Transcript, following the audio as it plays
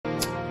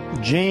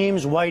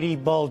James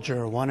Whitey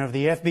Bulger, one of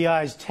the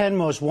FBI's 10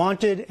 most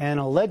wanted and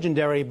a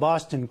legendary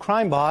Boston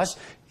crime boss,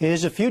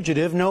 is a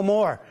fugitive no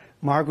more.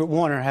 Margaret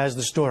Warner has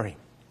the story.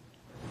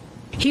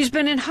 He's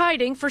been in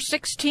hiding for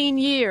 16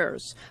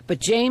 years, but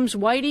James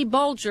Whitey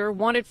Bulger,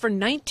 wanted for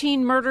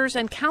 19 murders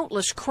and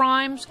countless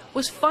crimes,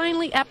 was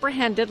finally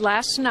apprehended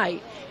last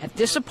night at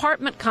this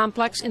apartment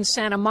complex in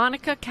Santa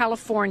Monica,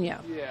 California.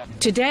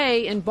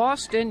 Today in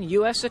Boston,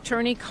 U.S.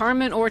 Attorney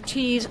Carmen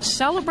Ortiz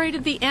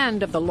celebrated the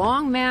end of the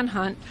long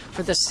manhunt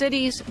for the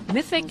city's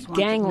mythic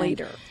gang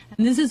leader.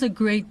 And this is a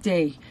great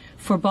day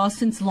for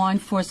Boston's law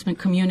enforcement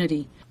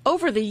community.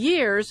 Over the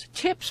years,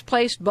 tips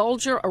placed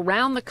Bulger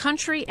around the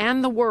country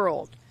and the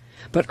world.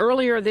 But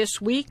earlier this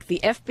week, the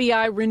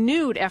FBI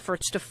renewed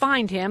efforts to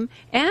find him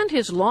and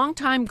his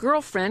longtime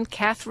girlfriend,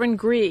 Catherine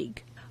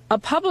Grieg. A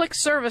public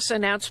service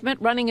announcement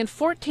running in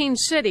 14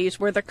 cities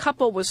where the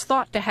couple was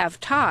thought to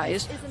have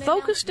ties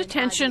focused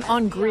attention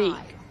on Grieg.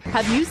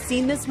 Have you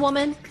seen this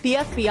woman? The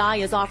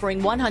FBI is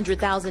offering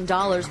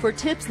 $100,000 for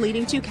tips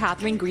leading to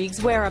Catherine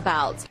Grieg's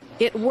whereabouts.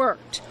 It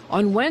worked.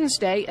 On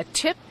Wednesday, a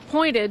tip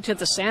pointed to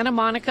the Santa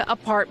Monica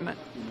apartment.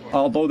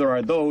 Although there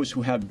are those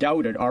who have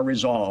doubted our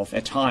resolve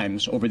at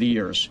times over the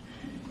years,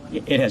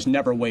 it has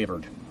never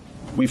wavered.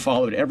 We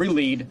followed every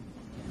lead,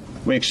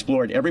 we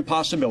explored every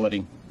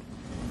possibility,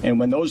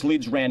 and when those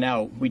leads ran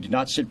out, we did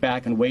not sit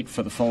back and wait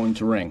for the phone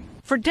to ring.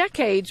 For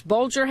decades,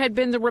 Bulger had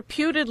been the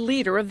reputed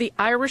leader of the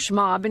Irish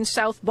mob in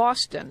South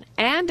Boston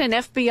and an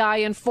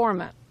FBI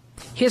informant.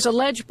 His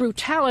alleged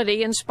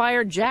brutality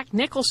inspired Jack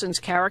Nicholson's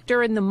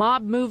character in the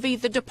mob movie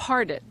The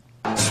Departed.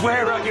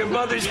 Swear on your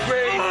mother's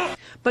grave.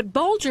 But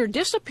Bulger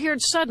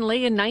disappeared suddenly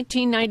in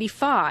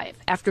 1995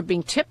 after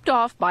being tipped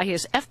off by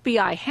his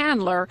FBI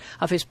handler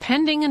of his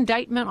pending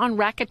indictment on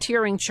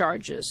racketeering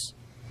charges.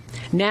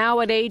 Now,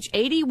 at age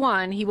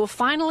 81, he will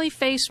finally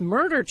face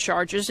murder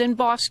charges in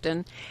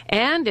Boston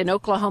and in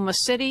Oklahoma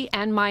City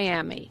and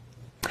Miami.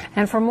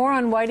 And for more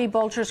on Whitey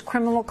Bulger's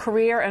criminal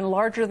career and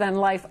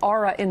larger-than-life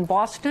aura in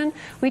Boston,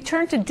 we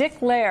turn to Dick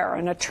Lair,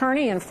 an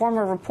attorney and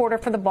former reporter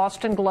for the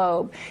Boston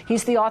Globe.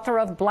 He's the author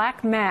of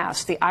Black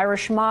Mass, The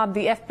Irish Mob,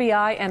 the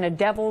FBI, and A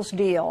Devil's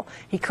Deal.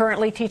 He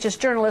currently teaches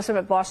journalism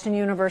at Boston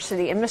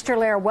University. And Mr.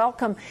 Lair,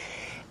 welcome.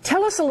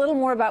 Tell us a little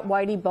more about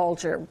Whitey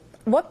Bulger.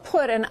 What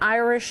put an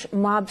Irish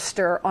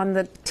mobster on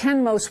the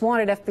 10 most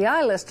wanted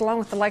FBI list, along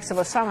with the likes of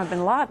Osama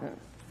bin Laden?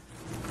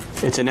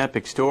 It's an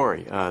epic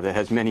story that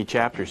has many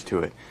chapters to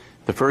it.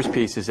 The first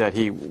piece is that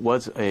he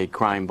was a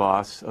crime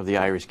boss of the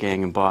Irish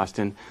gang in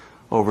Boston,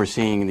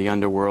 overseeing the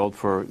underworld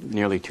for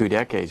nearly 2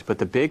 decades. But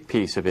the big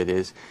piece of it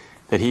is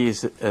that he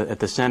is at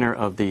the center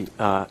of the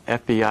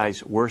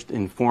FBI's worst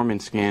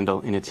informant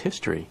scandal in its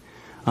history.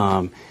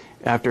 In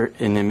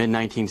the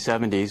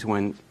mid-1970s,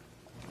 when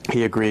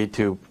he agreed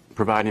to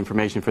provide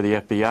information for the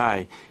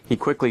FBI, he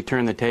quickly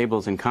turned the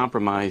tables and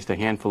compromised a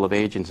handful of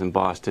agents in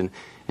Boston,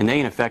 and they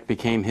in effect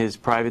became his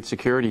private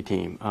security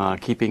team,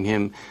 keeping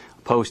him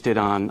posted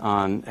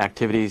on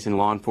activities in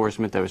law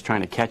enforcement that was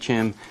trying to catch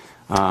him,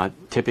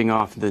 tipping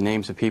off the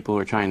names of people who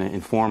were trying to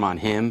inform on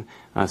him.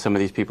 Some of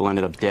these people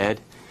ended up dead.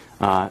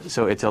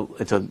 So it's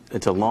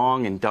a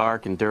long and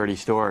dark and dirty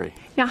story.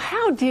 Now,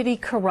 how did he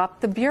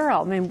corrupt the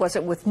Bureau? I mean, was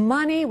it with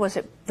money? Was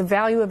it the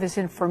value of his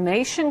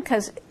information?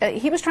 Because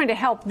he was trying to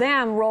help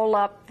them roll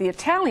up the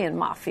Italian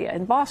mafia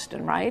in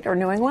Boston, right, or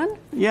New England?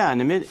 Yeah,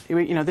 and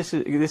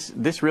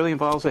this really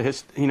involves a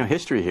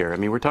history here. I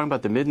mean, we're talking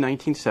about the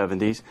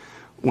mid-1970s,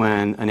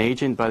 when an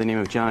agent by the name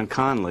of John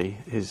Conley,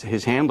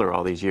 his handler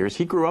all these years,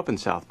 he grew up in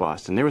South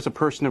Boston. There was a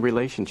personal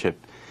relationship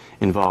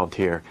involved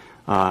here.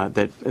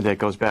 That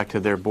goes back to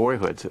their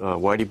boyhoods.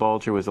 Whitey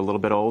Bulger was a little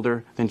bit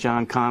older than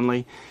John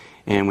Conley,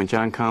 and when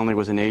John Conley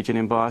was an agent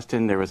in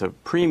Boston, there was a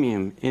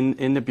premium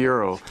in the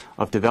Bureau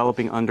of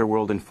developing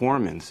underworld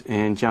informants,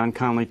 and John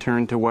Conley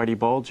turned to Whitey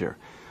Bulger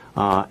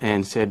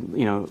and said,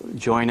 you know,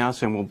 join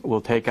us and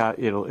we'll take out,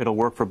 it'll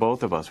work for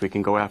both of us. We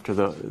can go after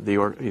the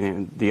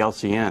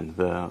LCN,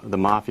 the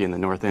mafia in the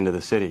north end of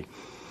the city.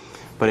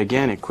 But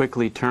again, it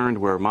quickly turned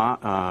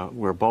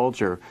where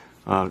Bulger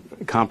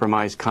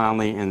compromised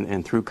Conley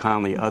and through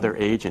Conley other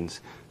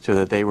agents so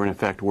that they were in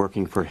effect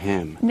working for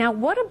him. Now,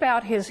 what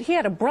about he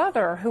had a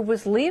brother who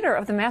was leader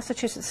of the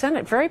Massachusetts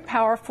Senate, very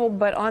powerful,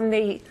 but on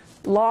the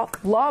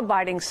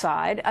law-abiding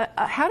side.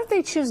 How did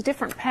they choose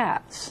different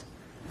paths?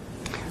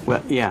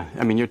 Well, yeah,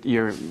 I mean,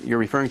 you're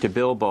referring to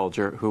Bill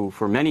Bulger, who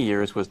for many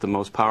years was the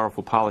most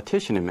powerful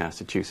politician in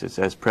Massachusetts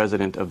as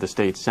president of the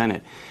state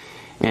Senate.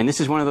 And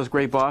this is one of those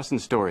great Boston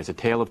stories, a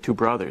tale of two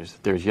brothers.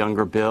 There's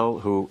younger Bill,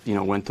 who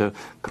went to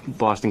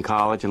Boston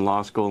College and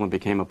law school and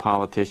became a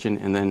politician,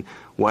 and then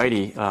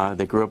Whitey,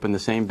 that grew up in the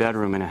same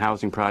bedroom in a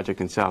housing project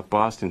in South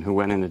Boston, who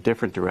went in a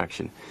different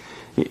direction.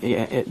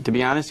 To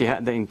be honest,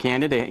 in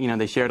Canada,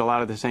 they shared a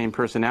lot of the same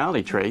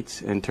personality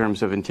traits in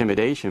terms of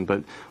intimidation,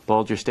 but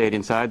Bulger stayed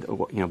inside.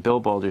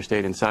 Bill Bulger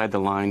stayed inside the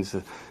lines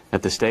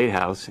at the State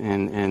House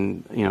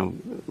and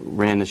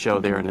ran the show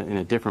there in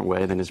a different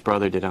way than his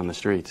brother did on the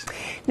streets.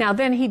 Now,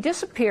 then he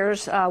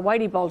disappears.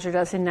 Whitey Bulger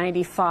does in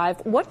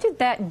 '95. What did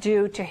that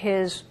do to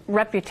his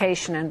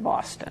reputation in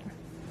Boston?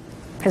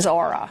 his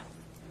aura?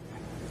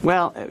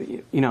 Well,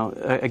 you know,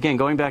 again,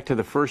 going back to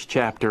the first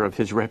chapter of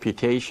his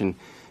reputation,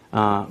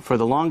 for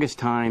the longest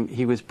time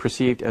he was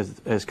perceived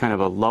as kind of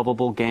a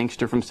lovable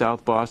gangster from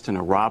South Boston,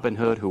 a Robin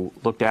Hood who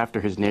looked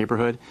after his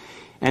neighborhood,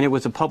 and it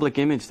was a public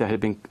image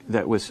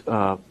that was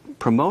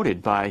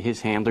promoted by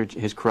his handler,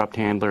 his corrupt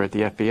handler at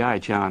the FBI,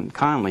 John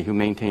Conley, who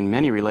maintained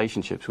many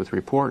relationships with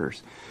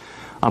reporters.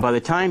 By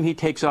the time he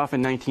takes off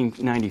in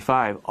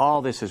 1995,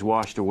 all this is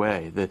washed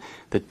away.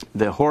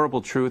 The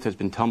horrible truth has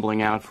been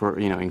tumbling out for,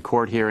 you know, in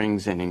court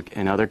hearings and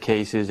in other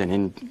cases and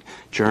in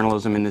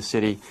journalism in the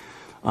city.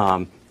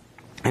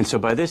 And so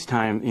by this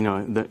time, you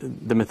know,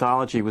 the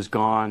mythology was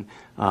gone,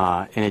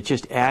 and it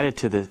just added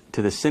to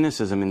the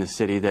cynicism in the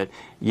city that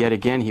yet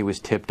again he was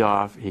tipped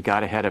off. He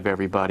got ahead of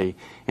everybody,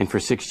 and for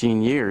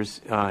 16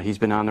 years he's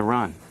been on the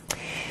run.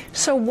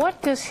 So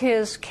what does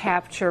his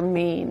capture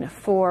mean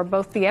for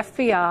both the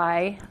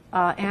FBI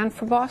and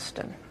for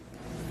Boston?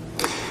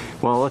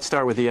 Well, let's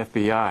start with the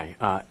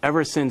FBI.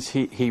 Ever since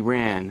he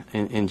ran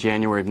in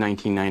January of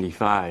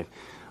 1995,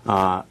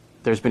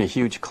 there's been a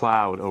huge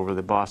cloud over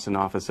the Boston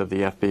office of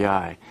the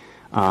FBI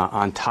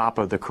on top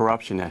of the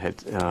corruption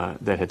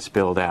that had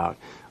spilled out.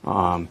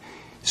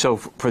 So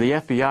for the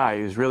FBI,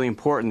 it was really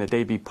important that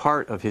they be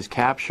part of his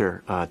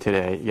capture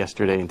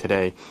yesterday and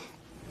today,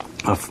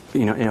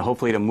 you know, and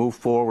hopefully to move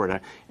forward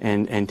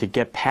and to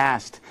get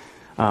past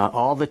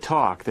all the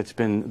talk that's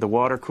been the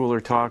water cooler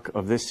talk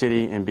of this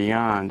city and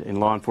beyond in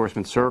law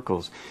enforcement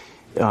circles.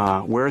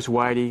 Where's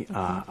Whitey?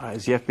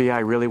 Does the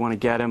FBI really want to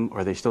get him, or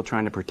are they still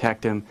trying to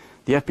protect him?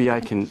 The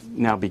FBI can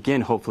now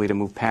begin, hopefully, to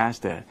move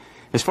past that.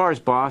 As far as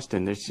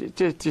Boston, there's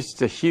just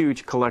a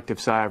huge collective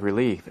sigh of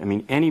relief. I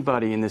mean,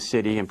 anybody in the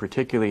city, and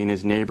particularly in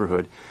his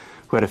neighborhood,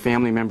 who had a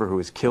family member who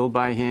was killed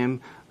by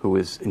him, who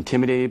was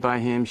intimidated by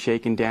him,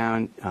 shaken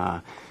down,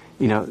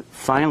 you know,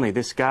 finally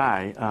this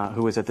guy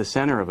who was at the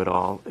center of it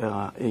all,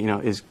 you know,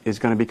 is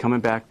going to be coming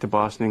back to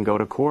Boston and go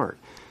to court.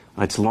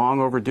 It's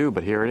long overdue,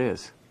 but here it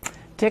is.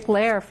 Dick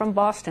Lair from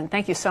Boston,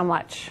 thank you so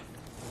much.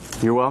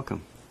 You're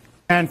welcome.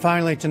 And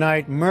finally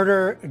tonight,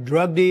 murder,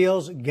 drug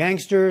deals,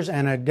 gangsters,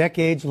 and a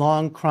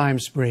decades-long crime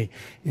spree.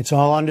 It's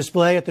all on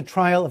display at the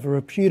trial of a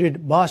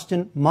reputed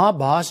Boston mob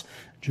boss.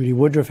 Judy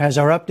Woodruff has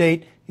our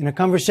update in a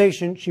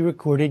conversation she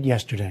recorded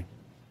yesterday.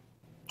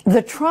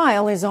 The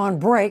trial is on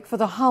break for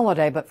the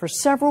holiday, but for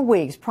several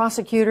weeks,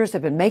 prosecutors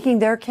have been making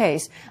their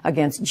case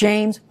against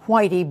James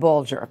Whitey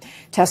Bulger.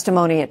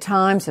 Testimony at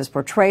times has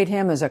portrayed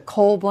him as a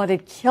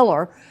cold-blooded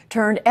killer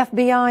turned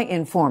FBI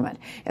informant,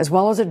 as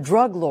well as a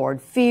drug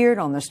lord feared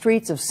on the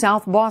streets of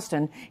South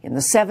Boston in the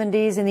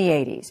 70s and the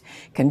 80s.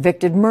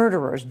 Convicted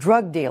murderers,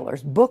 drug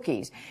dealers,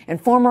 bookies, and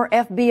former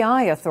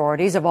FBI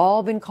authorities have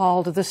all been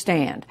called to the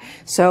stand.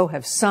 So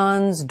have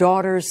sons,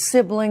 daughters,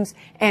 siblings,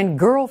 and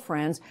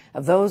girlfriends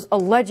of those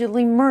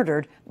allegedly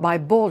murdered by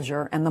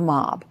Bulger and the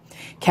mob.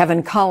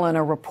 Kevin Cullen,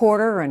 a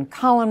reporter and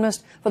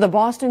columnist for the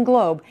Boston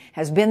Globe,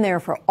 has been there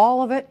for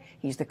all of it.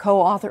 He's the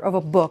co-author of a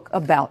book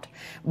about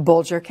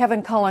Bulger.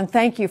 Kevin Cullen,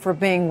 thank you for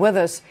being with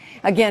us.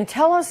 Again,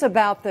 tell us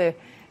about the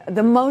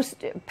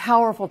most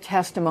powerful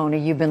testimony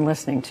you've been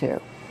listening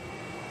to.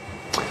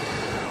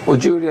 Well,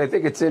 Judy, I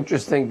think it's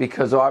interesting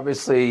because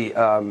obviously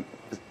a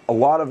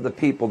lot of the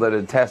people that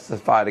had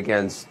testified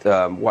against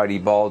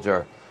Whitey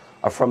Bulger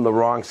are from the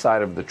wrong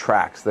side of the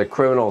tracks. They're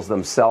criminals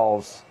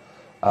themselves.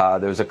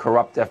 There was a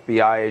corrupt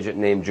FBI agent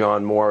named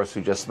John Morris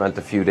who just spent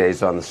a few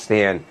days on the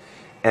stand.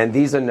 And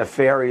these are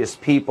nefarious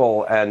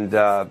people, and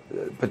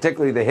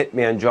particularly the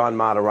hitman John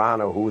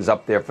Martirano, who was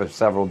up there for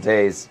several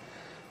days.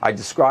 I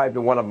described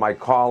in one of my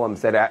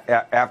columns that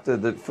after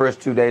the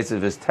first 2 days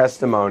of his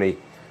testimony,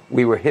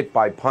 we were hit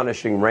by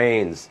punishing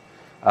rains.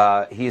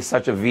 He is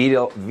such a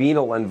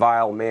venal and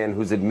vile man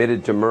who's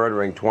admitted to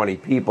murdering 20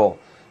 people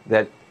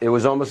that it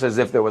was almost as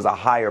if there was a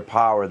higher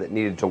power that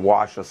needed to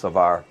wash us of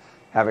our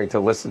having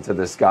to listen to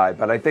this guy.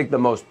 But I think the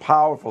most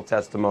powerful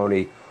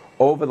testimony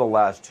over the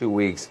last 2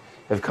 weeks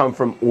have come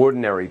from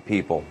ordinary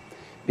people.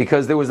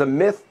 Because there was a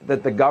myth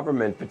that the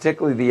government,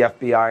 particularly the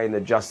FBI and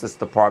the Justice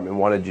Department,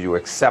 wanted you to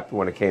accept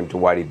when it came to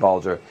Whitey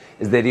Bulger,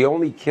 is that he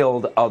only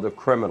killed other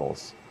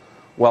criminals.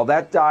 Well,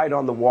 that died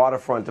on the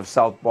waterfront of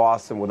South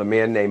Boston with a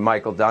man named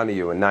Michael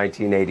Donoghue in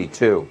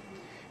 1982.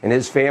 And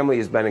his family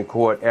has been in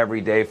court every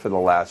day for the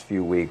last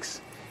few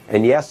weeks.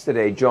 And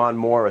yesterday, John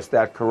Morris,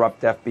 that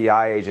corrupt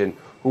FBI agent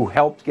who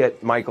helped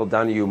get Michael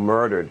Donoghue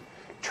murdered,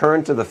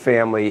 turned to the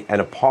family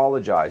and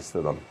apologized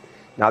to them.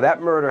 Now,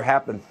 that murder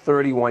happened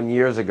 31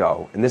 years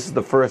ago, and this is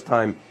the first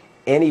time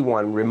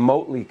anyone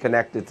remotely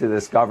connected to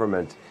this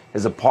government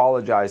has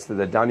apologized to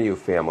the Donoghue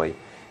family.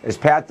 As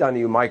Pat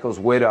Donoghue, Michael's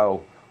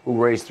widow,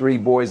 who raised 3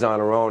 boys on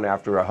her own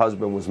after her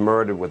husband was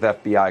murdered with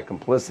FBI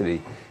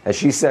complicity, as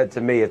she said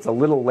to me, it's a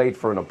little late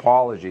for an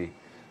apology,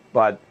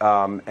 but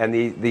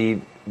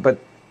but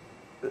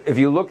if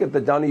you look at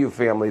the Donoghue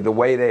family, the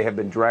way they have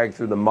been dragged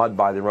through the mud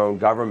by their own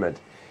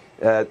government,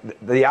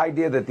 the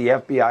idea that the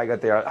FBI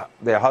got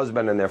their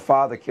husband and their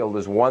father killed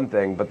is one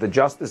thing, but the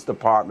Justice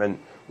Department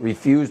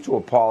refused to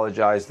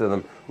apologize to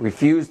them,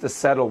 refused to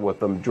settle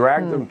with them,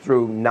 dragged them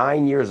through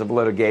 9 years of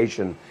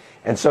litigation,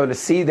 And so to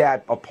see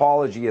that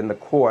apology in the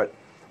court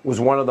was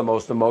one of the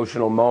most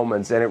emotional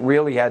moments, and it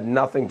really had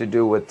nothing to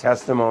do with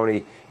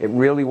testimony. It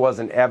really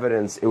wasn't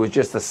evidence. It was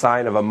just a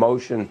sign of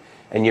emotion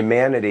and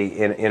humanity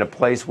in a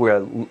place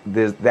where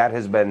that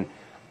has been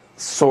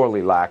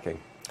sorely lacking.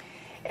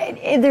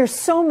 There's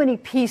so many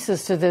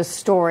pieces to this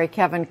story,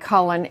 Kevin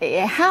Cullen.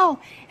 How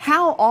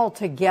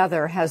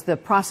altogether has the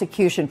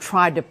prosecution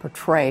tried to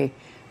portray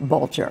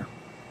Bulger?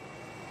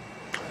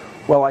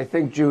 Well, I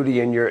think, Judy,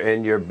 in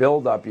your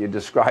build-up, you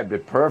described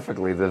it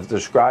perfectly. They've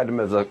described him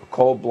as a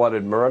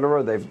cold-blooded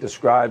murderer. They've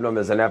described him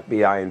as an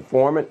FBI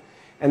informant.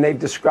 And they've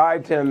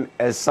described him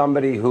as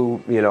somebody who,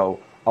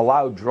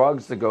 allowed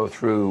drugs to go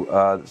through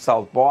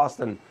South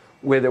Boston,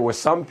 where there were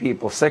some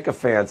people,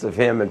 sycophants of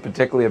him, and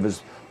particularly of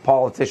his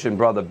politician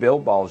brother, Bill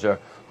Bulger,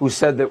 who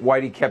said that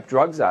Whitey kept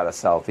drugs out of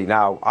Southie.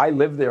 Now, I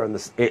lived there in the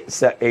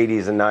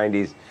 80s and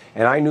 90s,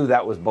 and I knew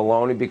that was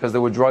baloney because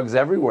there were drugs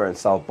everywhere in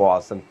South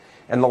Boston.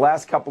 And the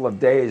last couple of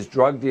days,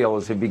 drug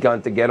dealers have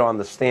begun to get on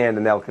the stand,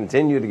 and they'll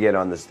continue to get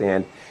on the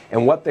stand.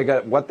 And what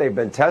they've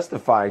been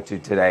testifying to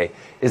today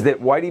is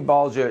that Whitey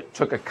Bulger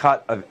took a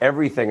cut of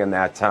everything in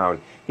that town.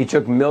 He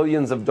took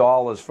millions of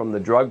dollars from the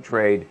drug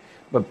trade,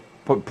 but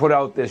put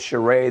out this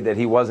charade that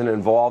he wasn't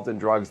involved in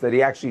drugs, that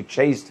he actually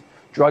chased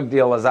drug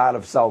dealers out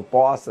of South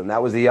Boston.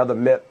 That was the other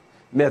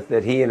myth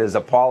that he and his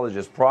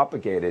apologists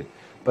propagated.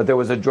 But there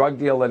was a drug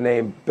dealer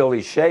named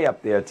Billy Shea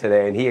up there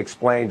today, and he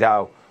explained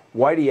how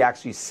Whitey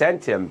actually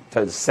sent him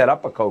to set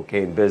up a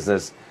cocaine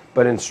business,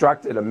 but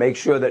instructed him, make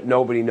sure that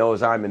nobody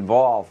knows I'm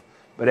involved.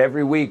 But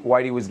every week,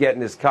 Whitey was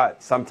getting his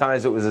cut.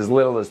 Sometimes it was as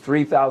little as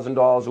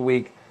 $3,000 a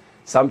week.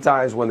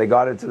 Sometimes when they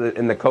got into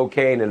the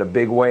cocaine in a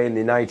big way in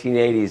the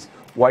 1980s,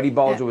 Whitey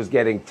Bulger was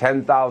getting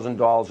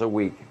 $10,000 a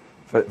week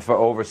for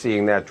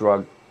overseeing that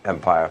drug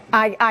empire.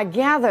 I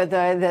gather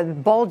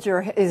that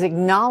Bulger is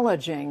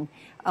acknowledging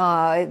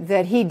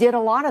that he did a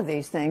lot of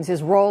these things,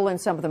 his role in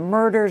some of the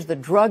murders, the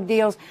drug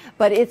deals,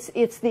 but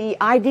it's the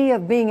idea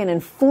of being an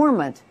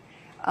informant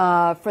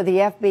for the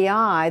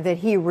FBI that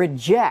he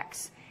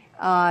rejects.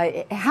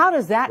 How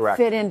does that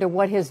fit into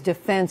what his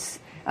defense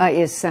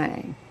is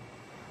saying?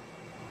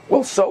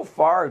 Well, so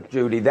far,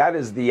 Judy, that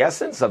is the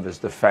essence of his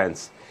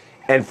defense.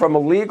 And from a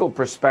legal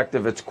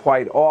perspective, it's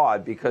quite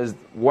odd because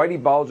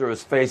Whitey Bulger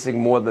is facing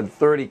more than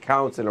 30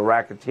 counts in a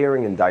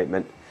racketeering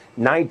indictment,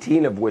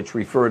 19 of which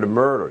refer to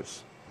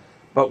murders.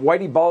 But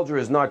Whitey Bulger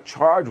is not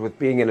charged with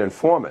being an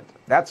informant.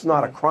 That's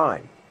not a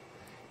crime.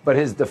 But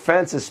his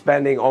defense is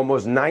spending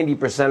almost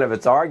 90% of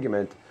its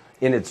argument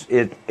in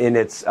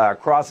its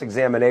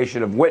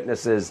cross-examination of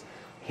witnesses,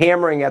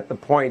 hammering at the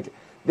point.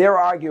 They're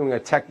arguing a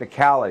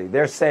technicality.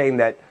 They're saying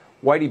that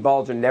Whitey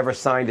Bulger never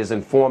signed his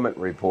informant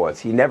reports.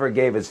 He never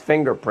gave his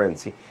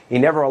fingerprints. He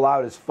never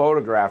allowed his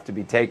photograph to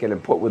be taken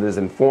and put with his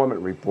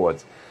informant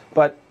reports.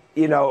 But,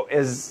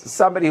 as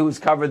somebody who's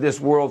covered this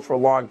world for a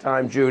long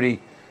time, Judy,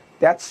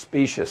 that's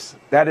specious.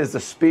 That is a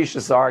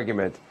specious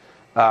argument.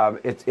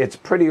 It's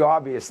pretty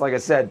obvious. Like I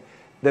said,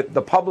 that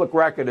the public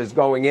record is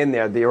going in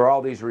there. There are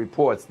all these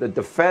reports. The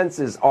defense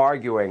is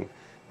arguing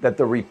that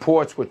the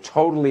reports were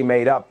totally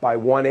made up by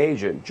one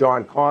agent,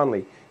 John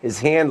Conley, his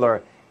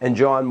handler, and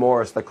John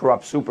Morris, the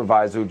corrupt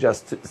supervisor who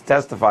just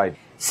testified.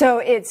 So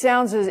it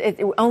sounds as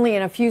only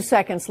in a few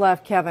seconds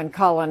left, Kevin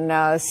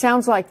Cullen.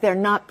 Sounds like they're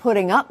not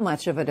putting up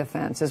much of a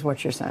defense, is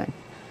what you're saying.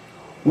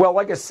 Well,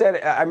 like I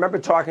said, I remember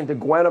talking to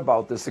Gwen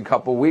about this a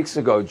couple weeks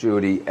ago,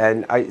 Judy,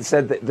 and I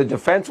said that the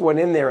defense went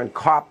in there and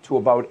copped to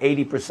about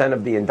 80%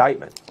 of the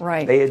indictment.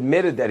 Right. They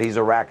admitted that he's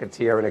a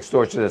racketeer and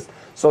extortionist.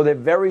 So they're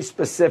very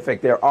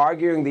specific. They're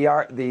arguing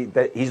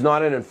that he's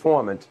not an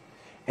informant,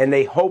 and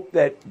they hope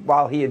that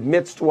while he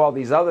admits to all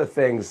these other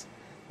things,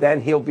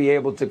 then he'll be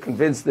able to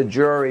convince the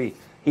jury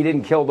he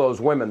didn't kill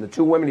those women. The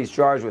two women he's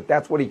charged with,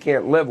 that's what he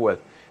can't live with.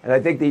 And I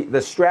think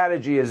the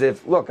strategy is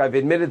look, I've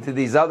admitted to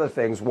these other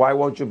things. Why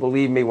won't you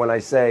believe me when I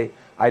say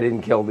I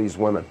didn't kill these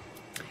women?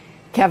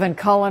 Kevin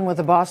Cullen with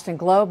the Boston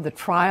Globe. The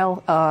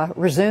trial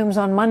resumes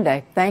on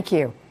Monday. Thank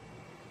you.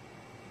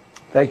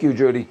 Thank you,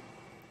 Judy.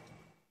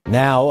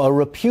 Now, a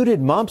reputed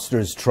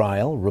mobster's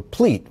trial,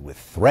 replete with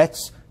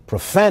threats,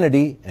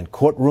 profanity, and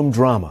courtroom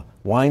drama,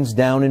 winds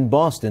down in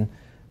Boston.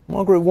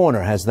 Margaret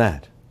Warner has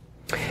that.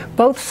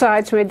 Both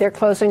sides made their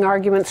closing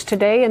arguments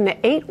today in the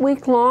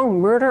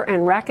 8-week-long murder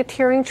and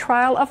racketeering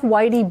trial of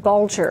Whitey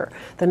Bulger,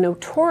 the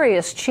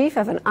notorious chief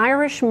of an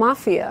Irish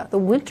mafia, the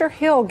Winter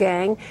Hill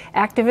Gang,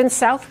 active in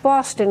South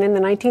Boston in the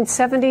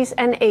 1970s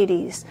and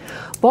 80s.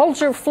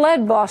 Bulger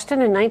fled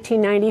Boston in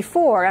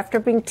 1994 after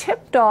being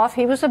tipped off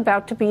he was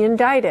about to be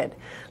indicted,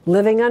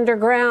 living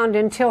underground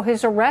until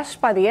his arrest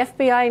by the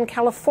FBI in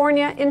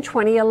California in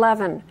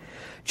 2011.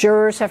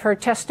 Jurors have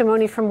heard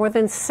testimony from more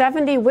than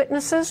 70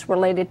 witnesses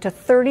related to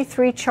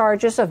 33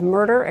 charges of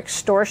murder,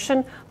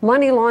 extortion,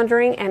 money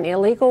laundering, and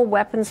illegal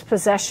weapons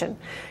possession.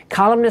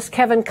 Columnist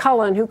Kevin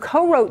Cullen, who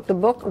co-wrote the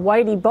book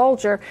Whitey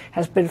Bulger,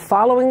 has been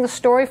following the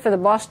story for the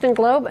Boston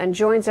Globe and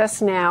joins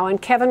us now.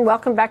 And Kevin,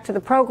 welcome back to the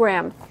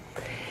program.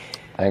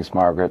 Thanks,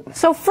 Margaret.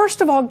 So first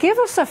of all, give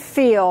us a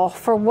feel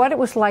for what it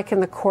was like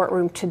in the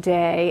courtroom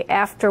today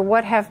after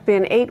what have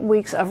been 8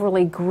 weeks of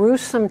really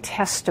gruesome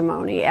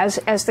testimony as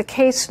the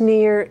case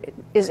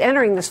is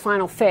entering this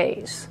final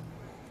phase.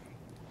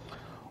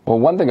 Well,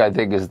 one thing I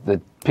think is that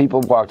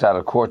people walked out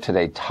of court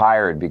today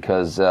tired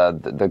because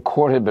the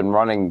court had been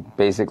running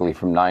basically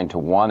from 9 to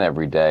 1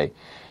 every day,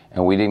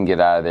 and we didn't get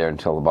out of there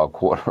until about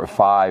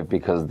 4:45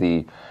 because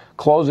the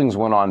closings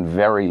went on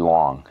very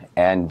long.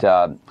 And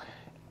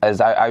as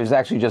I was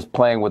actually just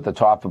playing with the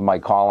top of my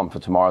column for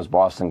tomorrow's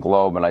Boston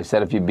Globe, and I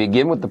said if you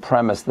begin with the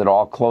premise that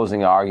all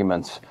closing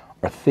arguments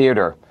are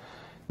theater,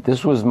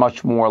 this was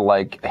much more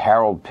like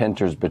Harold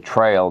Pinter's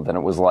Betrayal than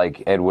it was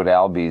like Edward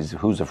Albee's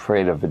Who's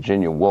Afraid of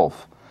Virginia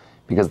Woolf,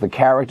 because the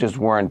characters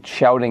weren't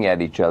shouting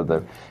at each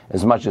other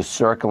as much as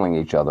circling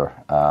each other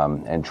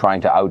and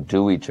trying to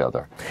outdo each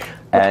other.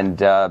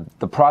 And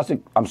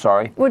I'm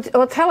sorry?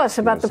 Well, tell us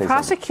about the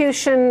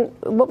prosecution.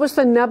 Something? What was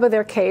the nub of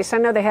their case? I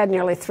know they had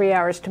nearly 3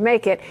 hours to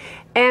make it.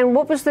 And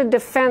what was the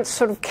defense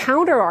sort of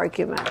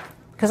counter-argument?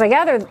 Because I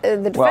gather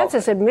the defense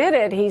has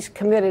admitted he's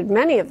committed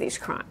many of these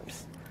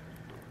crimes.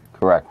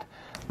 Correct.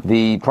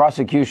 The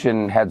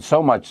prosecution had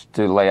so much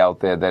to lay out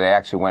there that it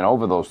actually went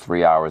over those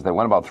 3 hours. They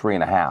went about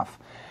 3.5.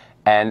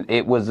 And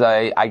it was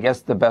I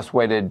guess the best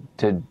way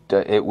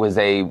it was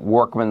a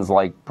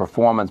workman's-like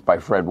performance by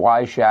Fred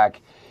Weishak.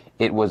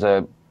 It was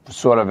a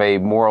sort of a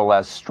more or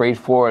less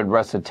straightforward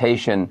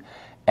recitation.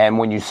 And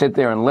when you sit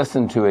there and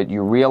listen to it,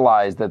 you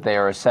realize that they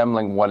are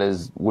assembling what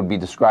would be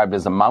described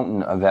as a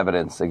mountain of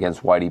evidence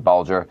against Whitey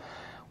Bulger.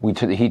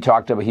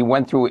 He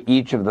went through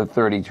each of the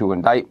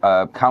 32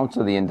 counts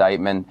of the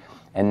indictment,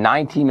 and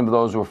 19 of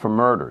those were for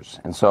murders.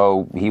 And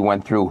so he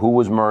went through who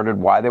was murdered,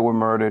 why they were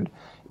murdered,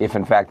 if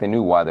in fact they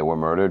knew why they were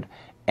murdered,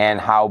 and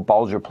how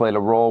Bulger played a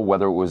role,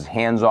 whether it was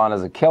hands-on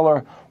as a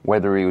killer,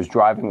 whether he was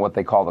driving what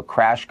they call the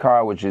crash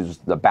car, which is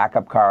the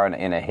backup car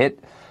in a hit,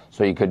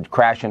 so you could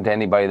crash into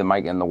anybody that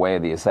might get in the way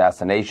of the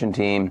assassination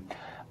team,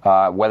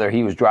 whether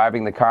he was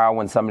driving the car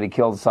when somebody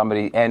killed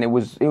somebody, and it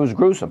was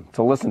gruesome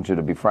to listen to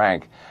be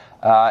frank.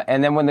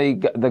 And then when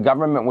the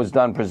government was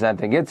done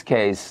presenting its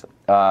case,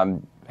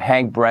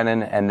 Hank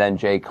Brennan and then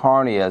Jay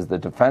Carney, as the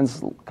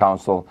defense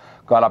counsel,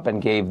 got up and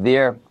gave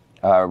their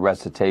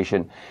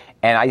recitation.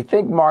 And I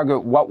think,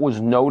 Margaret, what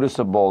was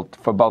noticeable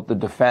for both the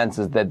defense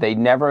is that they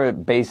never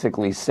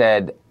basically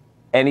said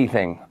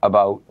anything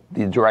about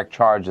the direct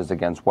charges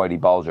against Whitey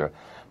Bulger.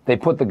 They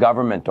put the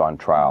government on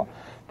trial.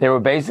 They were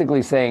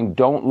basically saying,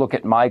 don't look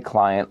at my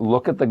client,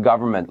 look at the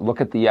government,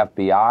 look at the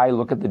FBI,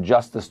 look at the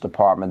Justice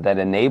Department that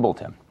enabled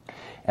him.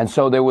 And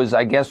so there was,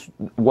 I guess,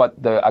 what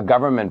a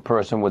government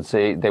person would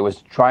say, they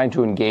was trying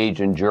to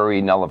engage in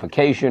jury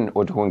nullification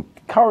or to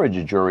encourage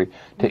a jury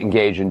to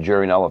engage in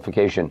jury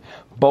nullification.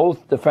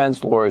 Both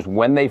defense lawyers,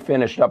 when they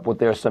finished up with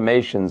their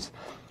summations,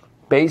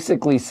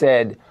 basically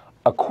said,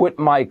 acquit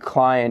my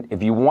client.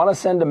 If you want to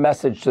send a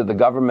message to the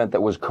government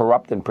that was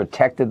corrupt and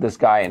protected this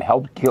guy and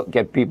helped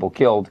get people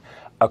killed,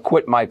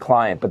 acquit my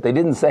client. But they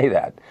didn't say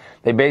that.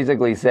 They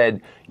basically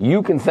said,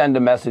 you can send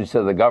a message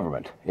to the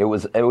government. It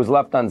was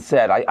left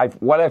unsaid.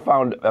 What I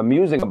found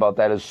amusing about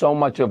that is so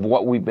much of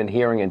what we've been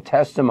hearing in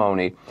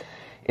testimony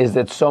is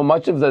that so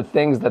much of the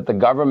things that the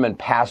government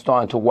passed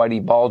on to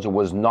Whitey Bulger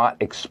was not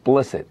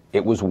explicit.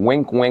 It was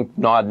wink, wink,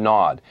 nod,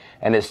 nod.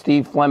 And as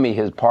Steve Flemmi,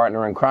 his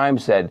partner in crime,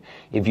 said,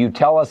 if you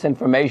tell us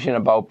information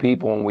about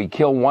people and we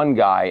kill one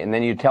guy, and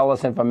then you tell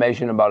us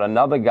information about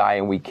another guy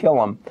and we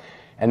kill him,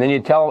 and then you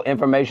tell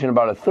information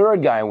about a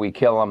third guy and we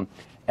kill him,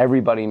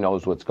 everybody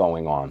knows what's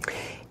going on.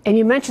 And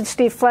you mentioned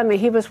Steve Flemmi.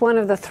 He was one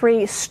of the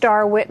 3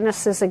 star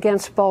witnesses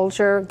against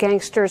Bulger,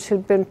 gangsters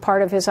who'd been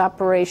part of his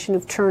operation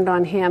who've turned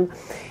on him.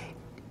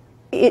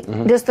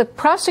 Does the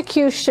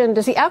prosecution,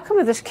 does the outcome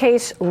of this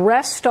case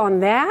rest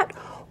on that,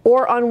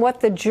 or on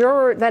what the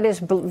juror, that is,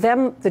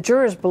 the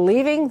jurors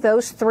believing,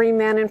 those 3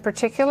 men in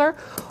particular?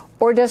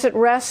 Or does it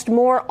rest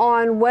more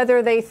on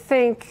whether they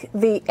think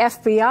the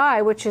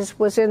FBI, which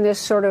was in this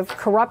sort of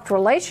corrupt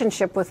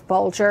relationship with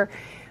Bulger,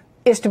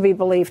 is to be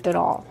believed at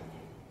all?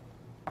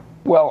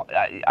 Well,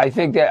 I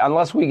think that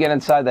unless we get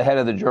inside the head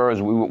of the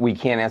jurors, we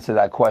can't answer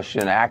that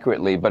question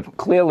accurately. But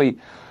clearly,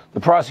 the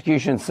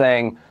prosecution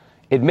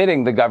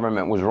admitting the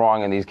government was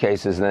wrong in these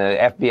cases, and the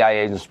FBI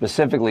agent,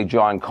 specifically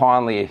John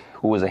Conley,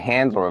 who was a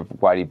handler of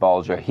Whitey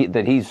Bulger,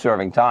 that he's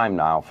serving time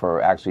now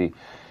for actually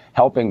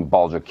helping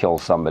Bulger kill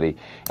somebody.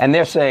 And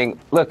they're saying,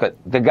 look,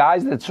 the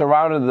guys that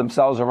surrounded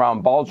themselves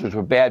around Bulgers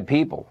were bad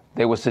people.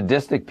 They were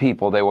sadistic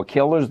people. They were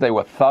killers. They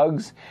were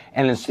thugs.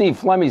 And in Steve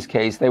Flemmi's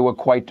case, they were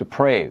quite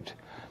depraved.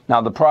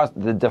 Now,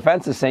 the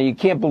defense is saying you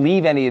can't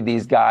believe any of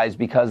these guys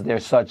because they're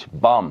such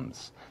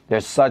bums. They're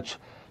such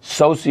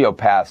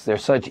sociopaths. They're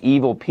such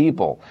evil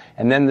people.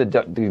 And then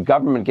the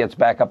government gets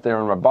back up there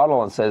in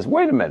rebuttal and says,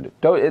 wait a minute.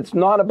 It's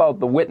not about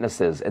the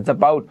witnesses. It's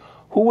about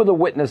who were the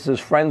witnesses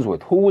friends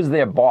with? Who was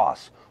their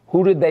boss?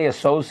 Who did they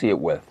associate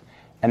with?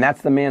 And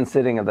that's the man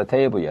sitting at the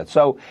table yet.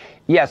 So,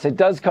 yes, it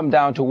does come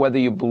down to whether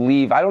you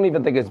believe. I don't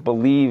even think it's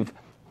believe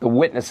the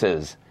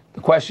witnesses.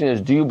 The question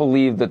is, do you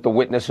believe that the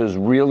witnesses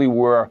really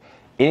were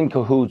in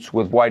cahoots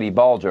with Whitey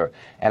Bulger.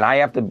 And I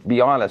have to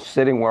be honest,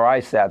 sitting where I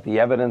sat, the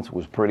evidence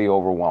was pretty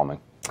overwhelming.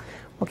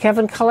 Well,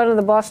 Kevin Cullen of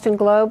the Boston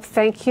Globe,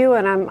 thank you,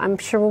 and I'm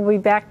sure we'll be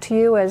back to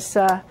you as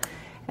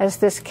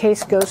this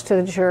case goes to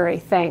the jury.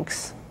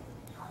 Thanks.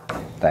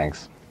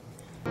 Thanks.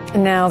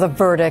 Now the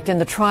verdict in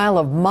the trial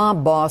of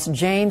mob boss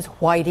James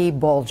Whitey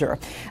Bulger.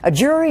 A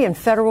jury in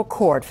federal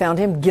court found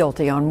him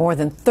guilty on more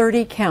than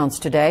 30 counts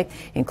today,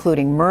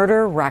 including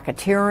murder,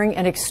 racketeering,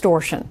 and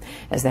extortion,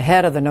 as the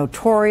head of the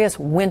notorious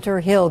Winter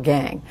Hill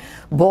Gang.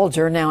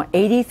 Bulger, now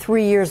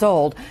 83 years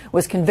old,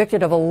 was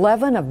convicted of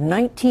 11 of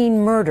 19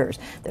 murders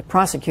that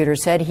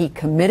prosecutors said he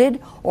committed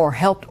or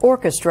helped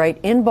orchestrate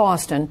in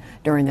Boston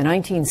during the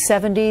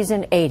 1970s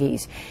and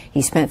 80s.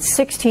 He spent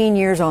 16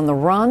 years on the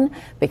run,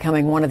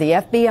 becoming one of the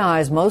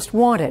FBI's most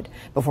wanted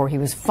before he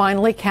was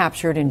finally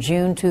captured in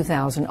June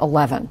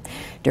 2011.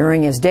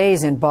 During his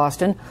days in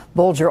Boston,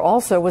 Bulger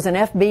also was an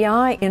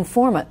FBI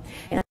informant.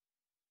 And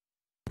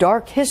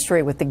dark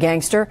history with the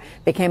gangster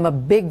became a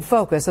big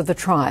focus of the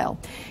trial.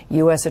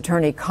 U.S.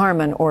 Attorney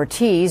Carmen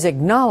Ortiz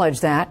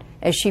acknowledged that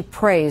as she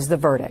praised the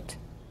verdict.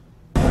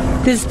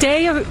 This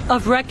day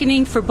of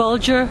reckoning for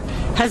Bulger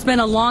has been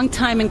a long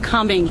time in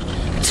coming.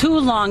 Too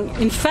long.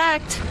 In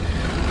fact,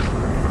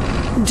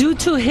 due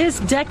to his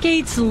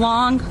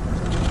decades-long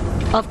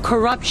of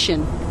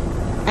corruption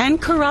and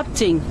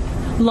corrupting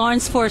law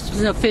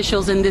enforcement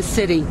officials in this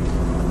city.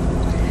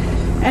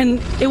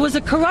 And it was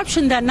a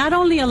corruption that not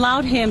only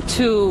allowed him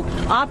to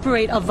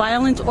operate a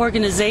violent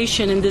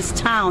organization in this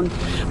town,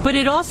 but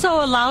it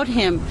also allowed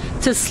him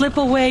to slip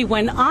away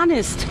when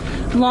honest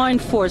law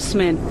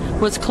enforcement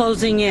was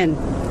closing in.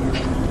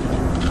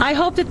 I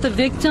hope that the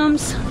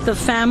victims, the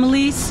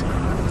families,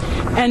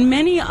 and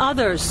many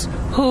others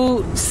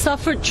who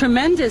suffered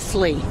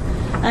tremendously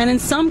and in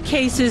some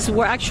cases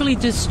were actually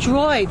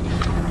destroyed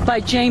by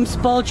James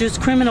Bulger's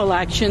criminal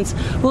actions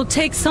will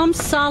take some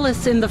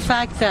solace in the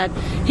fact that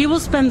he will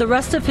spend the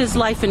rest of his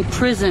life in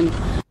prison.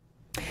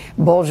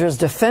 Bulger's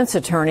defense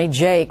attorney,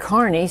 Jay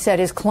Carney, said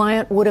his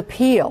client would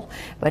appeal,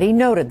 but he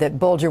noted that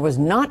Bulger was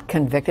not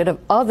convicted of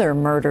other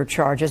murder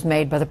charges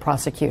made by the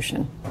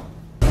prosecution.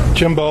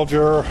 Jim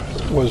Bulger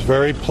was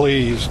very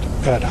pleased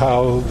at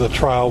how the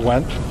trial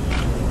went,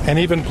 and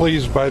even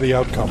pleased by the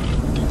outcome.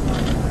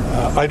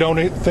 I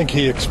don't think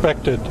he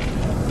expected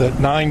that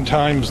 9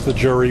 times the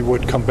jury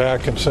would come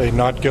back and say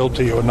not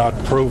guilty or not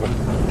proven.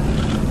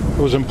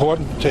 It was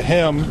important to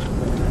him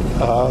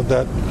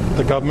that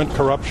the government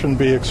corruption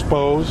be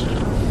exposed,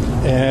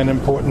 and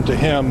important to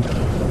him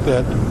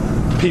that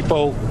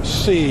people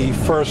see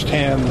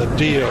firsthand the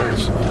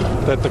deals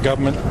that the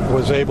government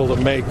was able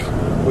to make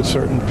with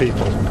certain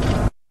people.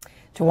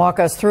 To walk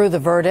us through the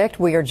verdict,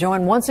 we are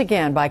joined once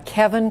again by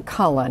Kevin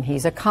Cullen.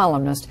 He's a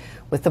columnist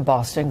with the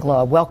Boston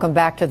Globe. Welcome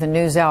back to the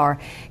NewsHour.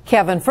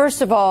 Kevin,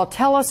 first of all,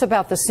 tell us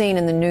about the scene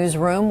in the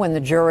newsroom when the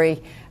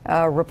jury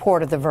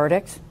reported the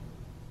verdict.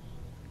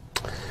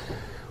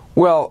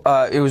 Well,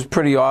 it was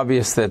pretty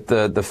obvious that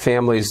the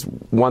families,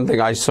 one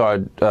thing I saw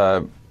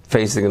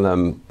facing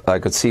them, I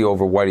could see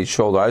over Whitey's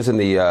shoulder. I was in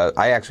the,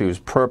 I actually was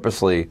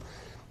purposely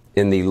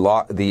in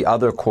the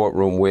other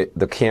courtroom where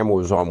the camera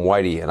was on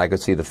Whitey, and I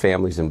could see the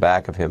families in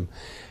back of him.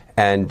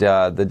 And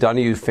the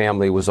Donahue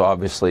family was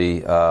obviously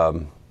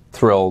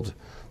thrilled.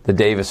 The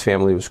Davis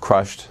family was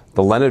crushed.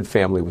 The Leonard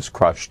family was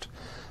crushed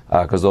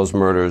because those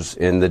murders,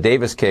 in the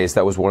Davis case,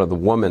 that was one of the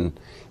women.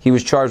 He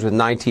was charged with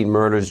 19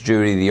 murders,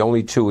 Judy. The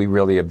only 2 he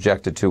really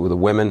objected to were the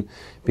women,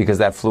 because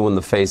that flew in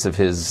the face of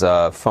his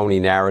phony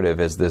narrative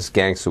as this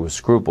gangster with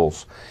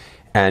scruples.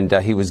 And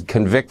he was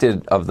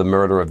convicted of the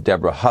murder of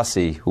Deborah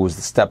Hussey, who was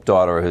the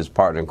stepdaughter of his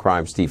partner in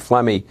crime, Steve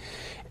Flemmi.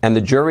 And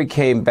the jury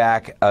came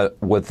back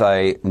with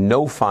a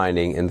no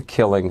finding in the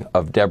killing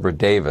of Deborah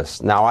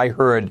Davis. Now, I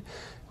heard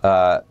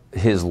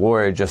his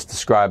lawyer just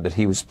describe that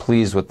he was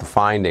pleased with the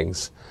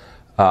findings.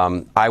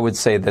 I would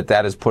say that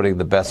that is putting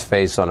the best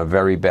face on a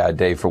very bad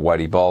day for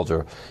Whitey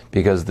Bulger,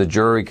 because the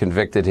jury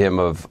convicted him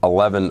of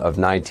 11 of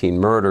 19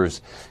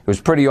 murders. It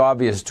was pretty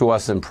obvious to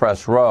us in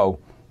press row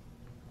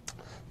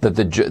that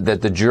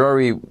the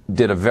jury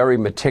did a very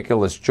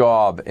meticulous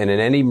job, and in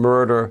any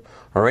murder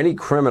or any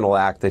criminal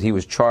act that he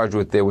was charged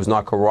with, there was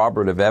not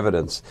corroborative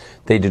evidence.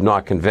 They did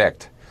not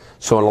convict.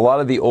 So in a lot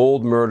of the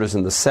old murders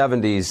in the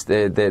 70s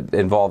that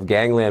involved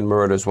gangland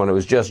murders, when it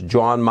was just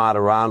John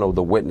Martirano,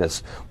 the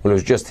witness, when it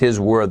was just his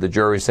word, the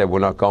jury said, we're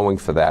not going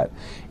for that.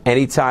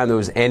 Anytime there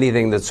was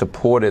anything that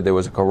supported, there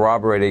was a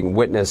corroborating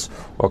witness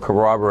or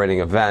corroborating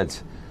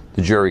event,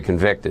 the jury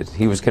convicted.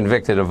 He was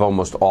convicted of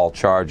almost all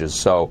charges.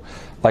 So,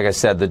 like I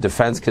said, the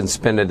defense can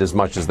spin it as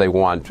much as they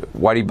want.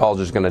 Whitey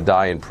Bulger's going to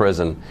die in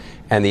prison.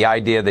 And the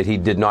idea that he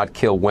did not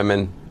kill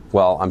women,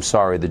 well, I'm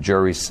sorry, the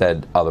jury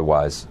said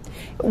otherwise.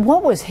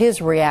 What was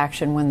his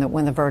reaction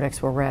when the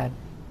verdicts were read?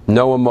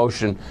 No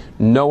emotion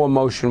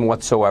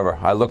whatsoever.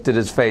 I looked at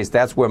his face.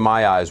 That's where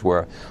my eyes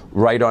were,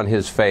 right on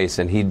his face,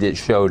 and he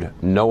showed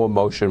no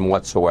emotion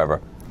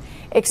whatsoever.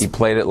 He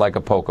played it like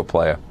a poker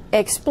player.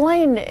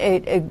 Explain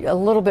a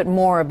little bit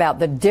more about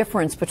the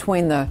difference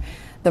between the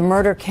the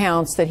murder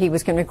counts that he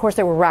was going to, of course,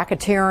 there were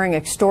racketeering,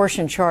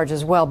 extortion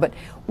charges as well, but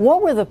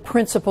what were the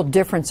principal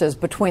differences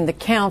between the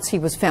counts he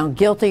was found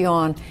guilty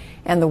on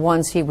and the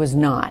ones he was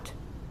not?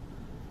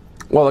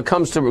 Well, it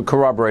comes to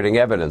corroborating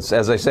evidence.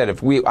 As I said,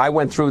 I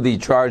went through the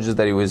charges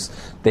that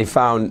they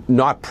found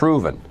not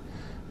proven.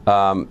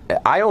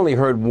 I only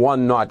heard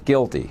one not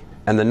guilty,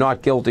 and the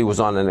not guilty was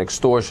on an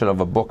extortion of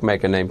a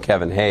bookmaker named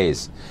Kevin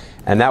Hayes.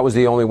 And that was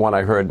the only one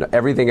I heard.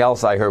 Everything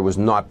else I heard was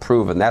not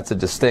proven. That's a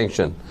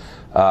distinction.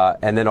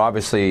 And then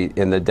obviously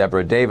in the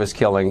Deborah Davis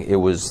killing, it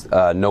was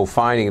no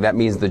finding. That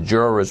means the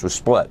jurors were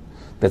split.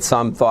 That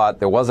some thought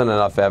there wasn't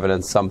enough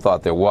evidence, some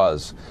thought there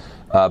was.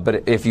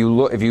 But if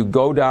you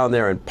go down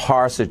there and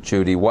parse it,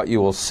 Judy, what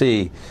you will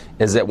see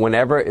is that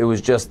whenever it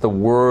was just the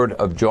word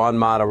of John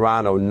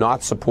Martirano,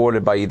 not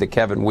supported by either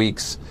Kevin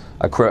Weeks,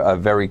 a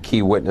very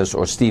key witness,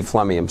 or Steve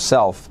Flemmi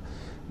himself,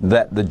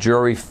 that the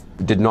jury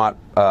did not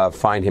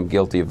find him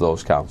guilty of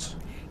those counts.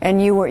 And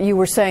you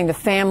were saying the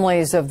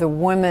families of the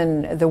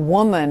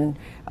woman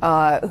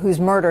whose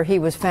murder he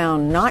was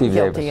found not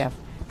guilty of,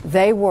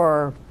 they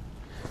were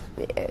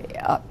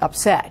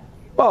upset.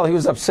 Well, he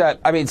was upset.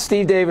 I mean,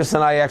 Steve Davis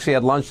and I actually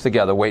had lunch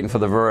together waiting for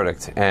the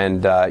verdict.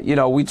 And, you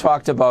know, we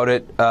talked about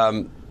it.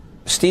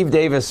 Steve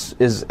Davis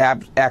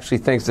actually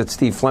thinks that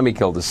Steve Flemmi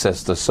killed his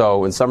sister.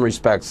 So in some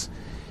respects,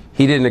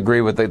 he didn't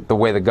agree with the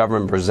way the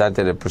government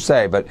presented it per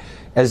se. But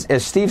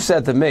as Steve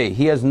said to me,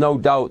 he has no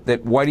doubt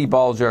that Whitey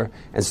Bulger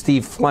and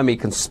Steve Flemmi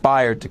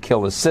conspired to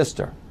kill his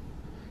sister.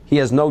 He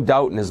has no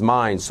doubt in his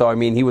mind. So, I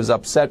mean, he was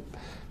upset.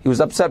 He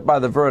was upset by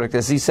the verdict.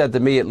 As he said to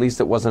me, at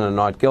least it wasn't a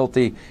not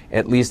guilty.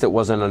 At least it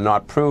wasn't a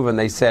not proven.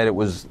 They said it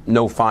was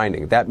no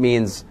finding. That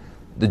means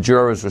the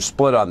jurors were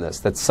split on this,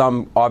 that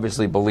some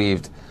obviously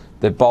believed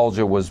that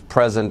Bulger was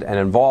present and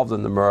involved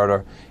in the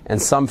murder, and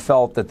some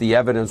felt that the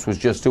evidence was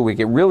just too weak.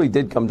 It really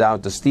did come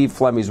down to Steve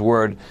Flemmi's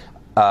word,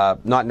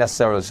 not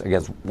necessarily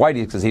against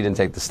Whitey because he didn't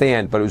take the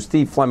stand, but it was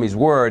Steve Flemmi's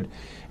word,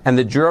 and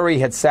the jury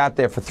had sat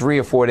there for 3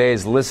 or 4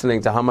 days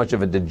listening to how much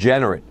of a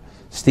degenerate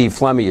Steve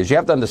Flemmi is. You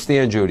have to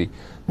understand, Judy,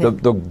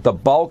 the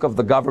bulk of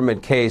the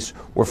government case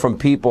were from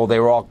people, they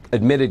were all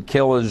admitted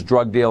killers,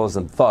 drug dealers,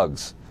 and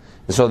thugs.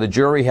 And so the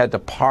jury had to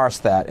parse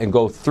that and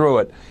go through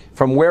it.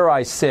 From where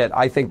I sit,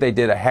 I think they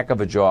did a heck of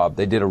a job.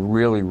 They did a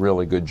really,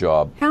 really good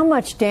job. How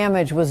much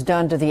damage was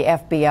done to the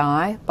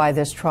FBI by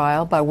this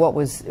trial, by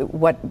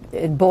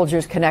what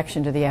Bulger's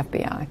connection to the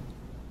FBI?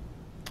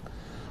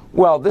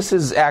 Well, this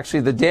is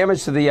actually, the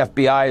damage to the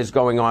FBI is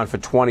going on for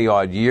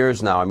 20-odd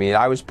years now. I mean,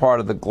 I was part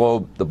of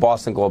the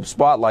Boston Globe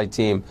Spotlight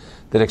team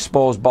that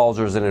exposed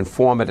Bulger as an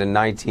informant in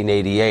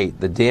 1988.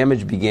 The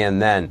damage began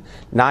then.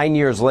 9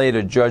 years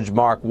later, Judge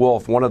Mark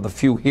Wolf, one of the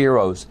few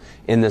heroes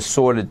in this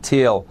sordid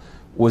tale,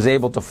 was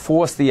able to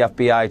force the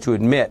FBI to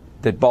admit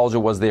that Bulger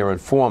was their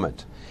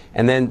informant.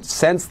 And then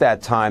since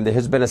that time, there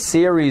has been a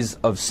series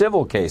of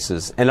civil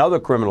cases and other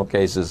criminal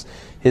cases.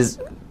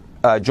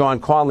 John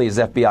Conley, his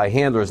FBI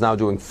handler, is now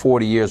doing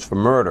 40 years for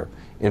murder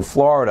in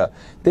Florida.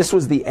 This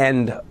was the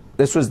end.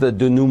 This was the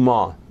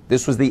denouement.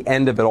 This was the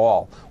end of it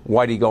all,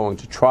 Whitey going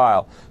to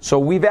trial. So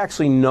we've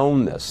actually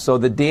known this. So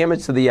the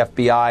damage to the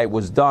FBI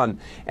was done.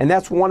 And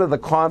that's one of the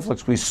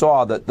conflicts we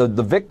saw, that the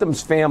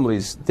victims'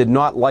 families did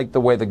not like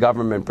the way the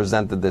government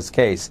presented this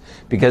case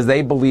because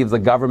they believed the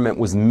government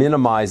was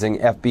minimizing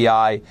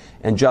FBI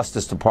and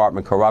Justice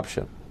Department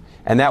corruption.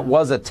 And that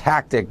was a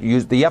tactic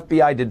used. The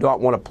FBI did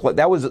not want to play.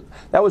 That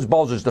was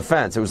Bulger's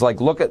defense. It was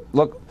like,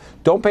 look,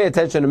 don't pay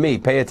attention to me.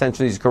 Pay attention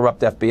to these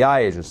corrupt FBI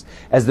agents.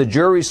 As the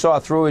jury saw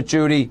through it,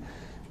 Judy,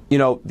 you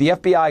know, the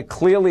FBI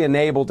clearly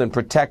enabled and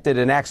protected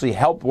and actually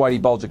helped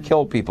Whitey Bulger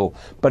kill people.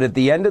 But at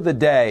the end of the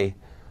day,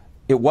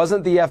 it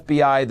wasn't the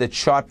FBI that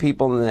shot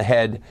people in the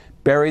head,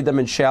 buried them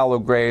in shallow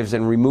graves,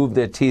 and removed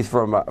their teeth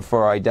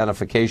for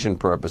identification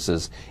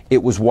purposes.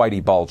 It was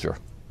Whitey Bulger.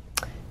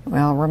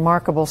 Well,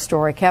 remarkable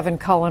story. Kevin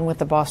Cullen with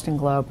the Boston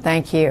Globe.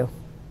 Thank you.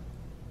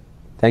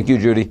 Thank you,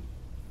 Judy.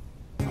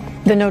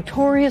 The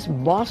notorious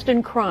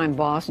Boston crime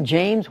boss,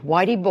 James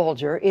Whitey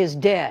Bulger, is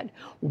dead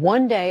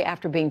 1 day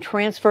after being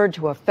transferred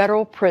to a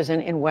federal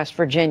prison in West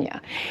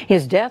Virginia.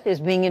 His death is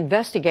being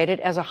investigated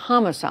as a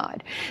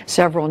homicide.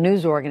 Several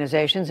news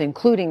organizations,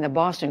 including the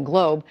Boston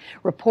Globe,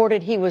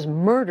 reported he was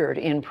murdered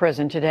in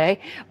prison today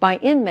by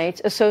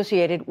inmates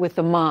associated with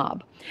the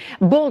mob.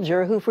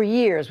 Bulger, who for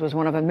years was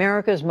one of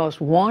America's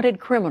most wanted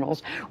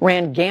criminals,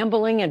 ran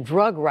gambling and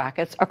drug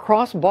rackets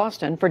across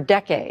Boston for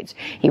decades.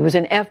 He was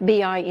an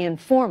FBI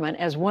informant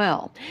as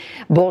well.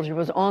 Bulger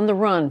was on the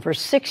run for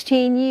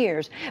 16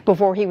 years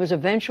before he was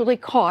eventually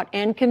caught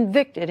and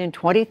convicted in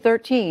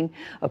 2013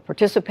 of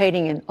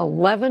participating in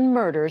 11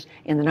 murders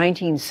in the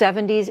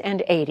 1970s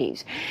and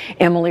 80s.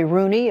 Emily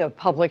Rooney of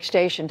public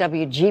station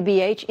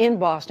WGBH in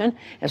Boston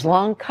has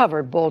long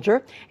covered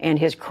Bulger and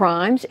his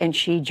crimes, and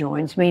she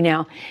joins me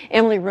now.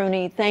 Emily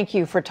Rooney, thank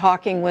you for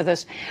talking with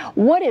us.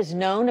 What is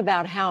known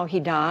about how he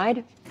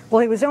died?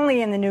 Well, he was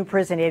only in the new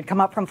prison. He had come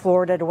up from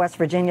Florida to West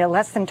Virginia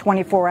less than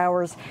 24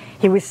 hours.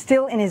 He was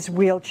still in his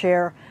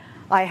wheelchair.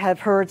 I have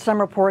heard some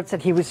reports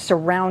that he was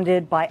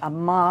surrounded by a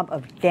mob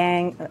of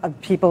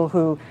people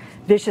who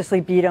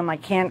viciously beat him. I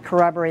can't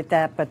corroborate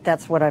that, but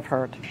that's what I've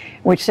heard.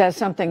 Which says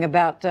something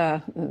about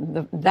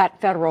that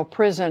federal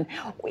prison.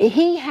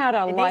 He had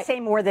a... It may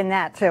say more than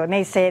that, too. It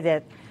may say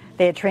that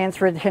they had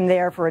transferred him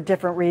there for a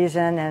different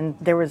reason, and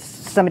there was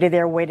somebody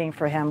there waiting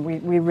for him.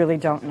 We really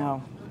don't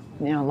know.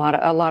 You know,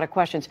 a lot of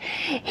questions.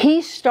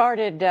 He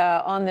started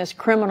on this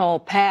criminal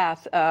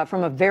path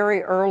from a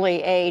very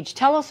early age.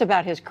 Tell us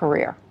about his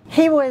career.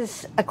 He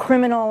was a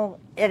criminal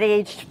at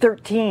age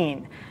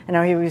 13. You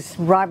know, he was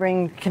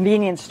robbing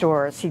convenience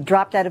stores. He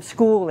dropped out of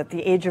school at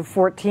the age of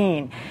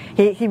 14.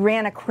 He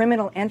ran a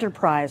criminal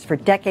enterprise for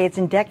decades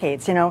and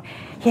decades. You know,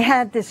 he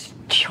had this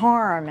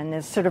charm and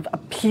this sort of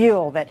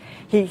appeal that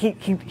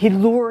he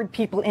lured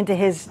people into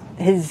his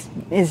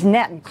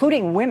net,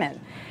 including women.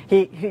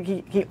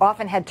 He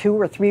often had 2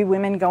 or 3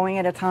 women going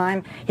at a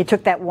time. He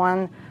took that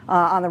one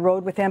on the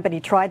road with him, but he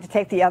tried to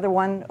take the other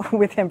one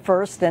with him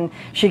first, and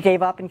she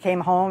gave up and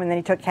came home, and then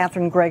he took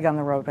Catherine Gregg on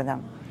the road with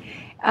him.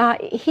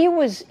 He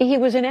was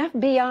an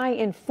FBI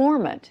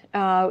informant.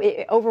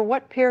 Over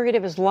what period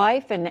of his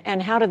life,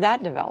 and how did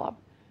that develop?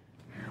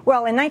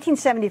 Well, in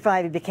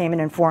 1975, he became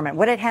an informant.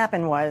 What had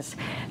happened was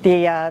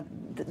the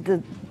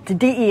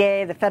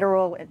DEA, the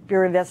Federal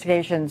Bureau of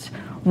Investigations,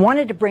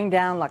 wanted to bring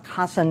down La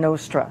Cosa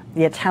Nostra,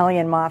 the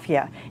Italian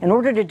mafia. In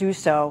order to do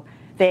so,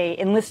 they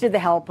enlisted the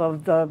help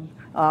of the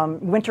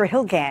Winter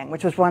Hill Gang,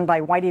 which was run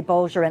by Whitey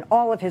Bulger and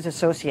all of his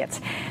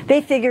associates.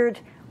 They figured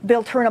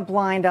they'll turn a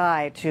blind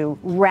eye to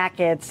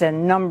rackets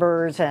and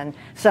numbers and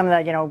some of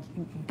the, you know,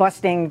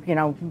 busting, you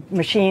know,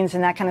 machines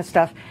and that kind of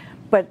stuff.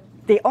 But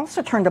they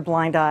also turned a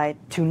blind eye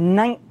to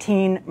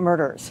 19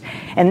 murders.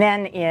 And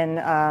then in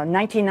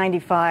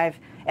 1995,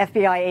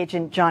 FBI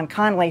agent John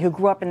Connolly, who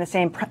grew up in the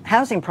same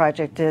housing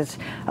project as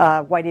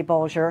Whitey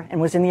Bulger and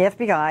was in the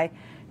FBI,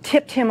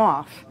 tipped him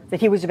off that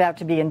he was about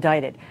to be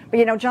indicted. But,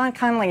 you know, John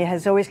Connolly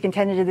has always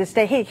contended to this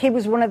day, he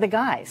was one of the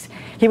guys.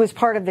 He was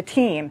part of the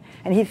team,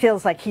 and he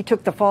feels like he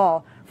took the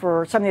fall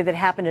for something that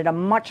happened at a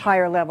much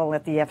higher level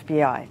at the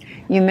FBI.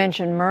 You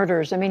mentioned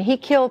murders. I mean, he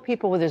killed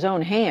people with his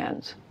own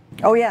hands.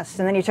 Oh, yes,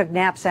 and then he took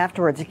naps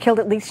afterwards. He killed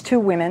at least 2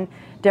 women,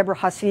 Deborah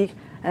Hussey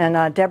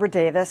and Deborah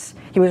Davis.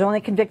 He was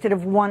only convicted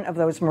of 1 of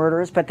those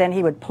murders, but then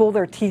he would pull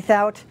their teeth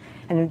out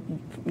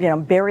and, you know,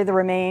 bury the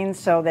remains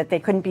so that they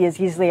couldn't be as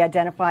easily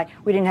identified.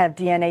 We didn't have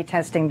DNA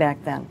testing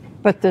back then.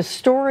 But the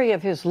story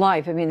of his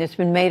life, I mean, it's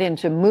been made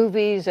into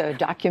movies,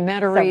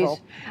 documentaries,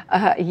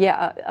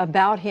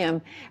 about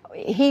him.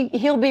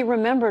 He'll be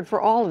remembered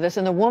for all of this.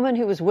 And the woman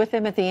who was with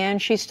him at the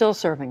end, she's still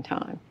serving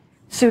time.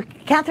 So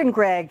Catherine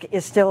Gregg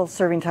is still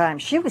serving time.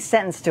 She was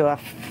sentenced to a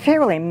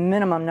fairly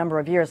minimum number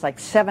of years, like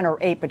 7 or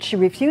 8, but she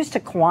refused to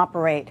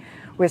cooperate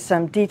with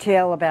some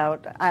detail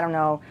about, I don't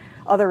know,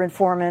 other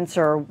informants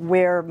or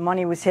where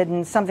money was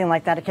hidden, something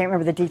like that. I can't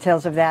remember the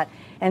details of that.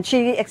 And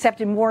she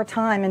accepted more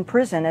time in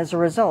prison as a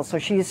result. So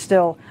she's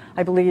still,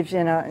 I believe,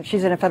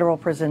 she's in a federal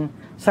prison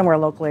somewhere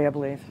locally, I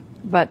believe.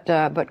 But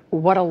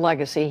what a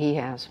legacy he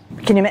has.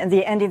 Can you imagine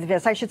the ending of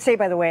this? I should say,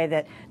 by the way,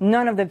 that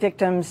none of the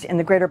victims in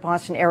the greater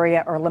Boston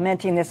area are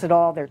lamenting this at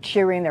all. They're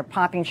cheering, they're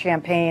popping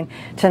champagne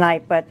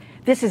tonight. But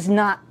this is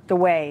not the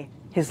way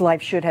his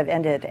life should have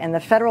ended. And the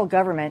federal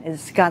government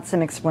has got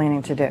some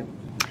explaining to do.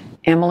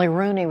 Emily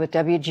Rooney with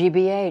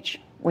WGBH.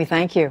 We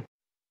thank you.